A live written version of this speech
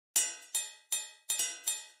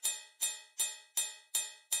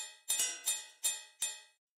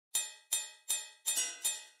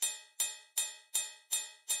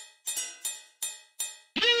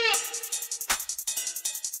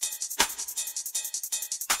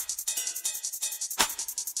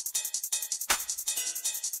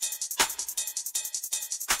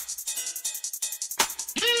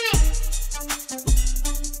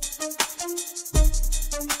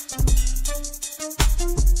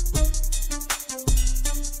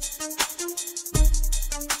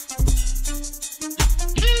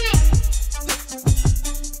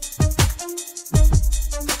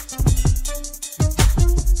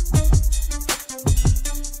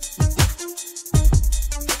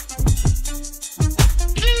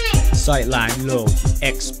sightline low,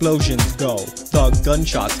 explosions go, the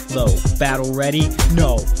gunshots flow. Battle ready?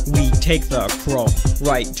 No, we take the chrome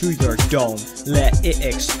right to your dome. Let it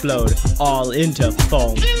explode all into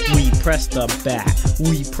foam. We press the bat,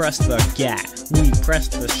 we press the gat, we press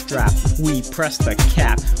the strap, we press the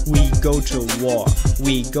cap. We go to war,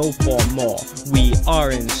 we go for more. We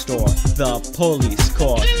are in store, the police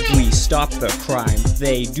call. We stop the crime,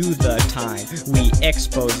 they do the time. We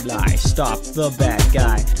expose lies, stop the bad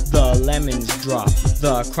guy. The lemons drop,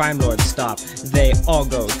 the crime lords stop. They all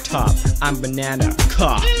go top, I'm Banana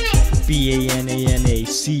Cop. B-A-N-A-N-A-C-O-P.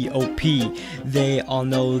 They all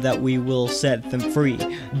know that we will set them free.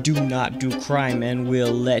 Do not do crime and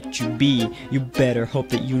we'll let you be. You better hope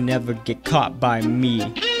that you never get caught by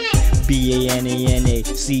me. B-A-N-A-N-A-C-O-P.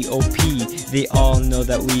 They all know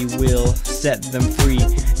that we will set them free.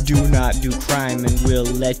 Do not do crime and we'll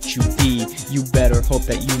let you be. You better hope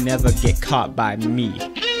that you never get caught by me.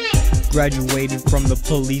 Graduated from the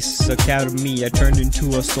police academy, I turned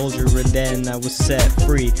into a soldier and then I was set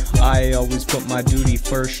free. I always put my duty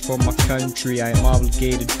first for my country. I am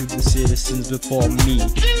obligated to the citizens before me.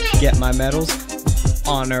 Get my medals,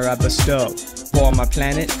 honor I bestow. For my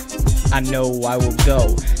planet, I know I will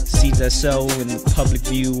go. Seeds I sow in the public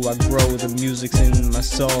view, I grow. The music's in my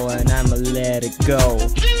soul and I'ma let it go.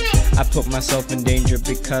 I put myself in danger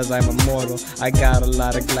because I'm immortal. I got a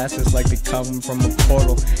lot of glasses like they come from a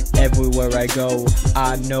portal. Everywhere I go,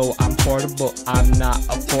 I know I'm portable. I'm not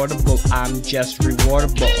affordable, I'm just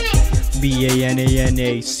rewardable. B-A-N-A-N-A-C-O-P.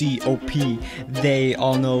 They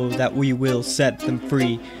all know that we will set them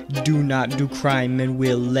free. Do not do crime and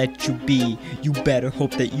we'll let you be. You better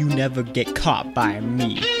hope that you never get caught by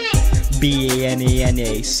me. B-A-N-A-N-A-C-O-P.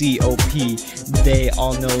 They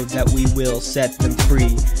all know that we will set them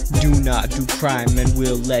free. Do not do crime and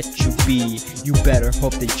we'll let you be. You better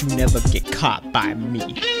hope that you never get caught by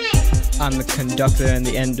me. I'm the conductor and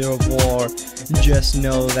the end of war. Just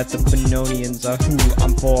know that the Benonians are who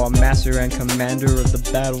I'm for. Master and commander of the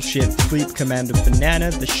battleship Fleet, Commander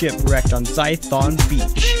Banana, the ship wrecked on Zython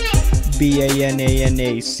Beach. B-A-N-A-N-A-C-O-P.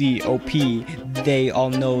 They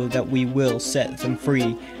all know that we will set them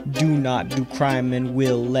free. Do not do crime and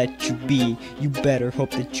we'll let you be. You better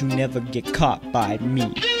hope that you never get caught by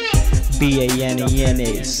me. B-A-N-A-N-A-C-O-P.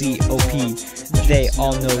 They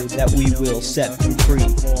all know that we will set them free.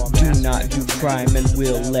 Do not do crime and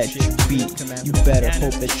we'll let you be. You better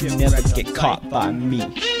hope that you never get caught by me.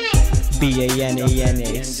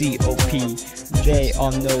 B-A-N-A-N-A-C-O-P. They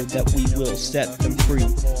all know that we will set them free.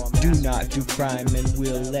 Do not do crime and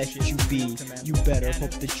we'll let you be. You better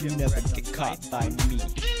hope that you never get caught by me.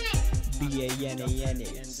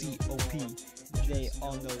 B-A-N-A-N-A-C-O-P. They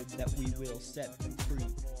all know that we will set them free.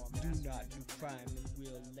 Do not do crime and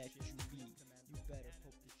we'll let you be.